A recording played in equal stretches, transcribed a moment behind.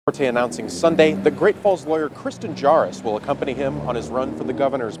Gianforte announcing Sunday that Great Falls lawyer Kristen Juras will accompany him on his run for the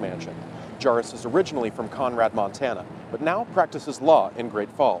governor's mansion. Juras is originally from Conrad, Montana, but now practices law in Great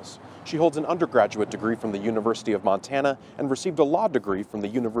Falls. She holds an undergraduate degree from the University of Montana and received a law degree from the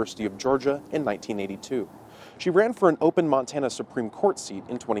University of Georgia in 1982. She ran for an open Montana Supreme Court seat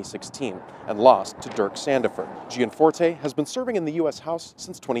in 2016 and lost to Dirk Sandefur. Gianforte has been serving in the U.S. House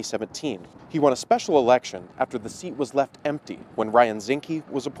since 2017. He won a special election after the seat was left empty when Ryan Zinke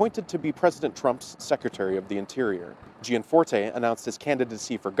was appointed to be President Trump's Secretary of the Interior. Gianforte announced his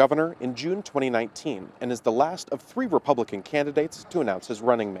candidacy for governor in June 2019 and is the last of 3 Republican candidates to announce his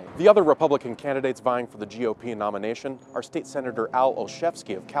running mate. The other Republican candidates vying for the GOP nomination are State Senator Al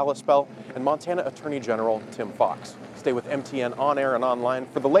Olszewski of Kalispell and Montana Attorney General Tim Fox. Stay with MTN on air and online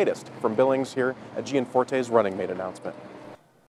for the latest from Billings here at Gianforte's running mate announcement.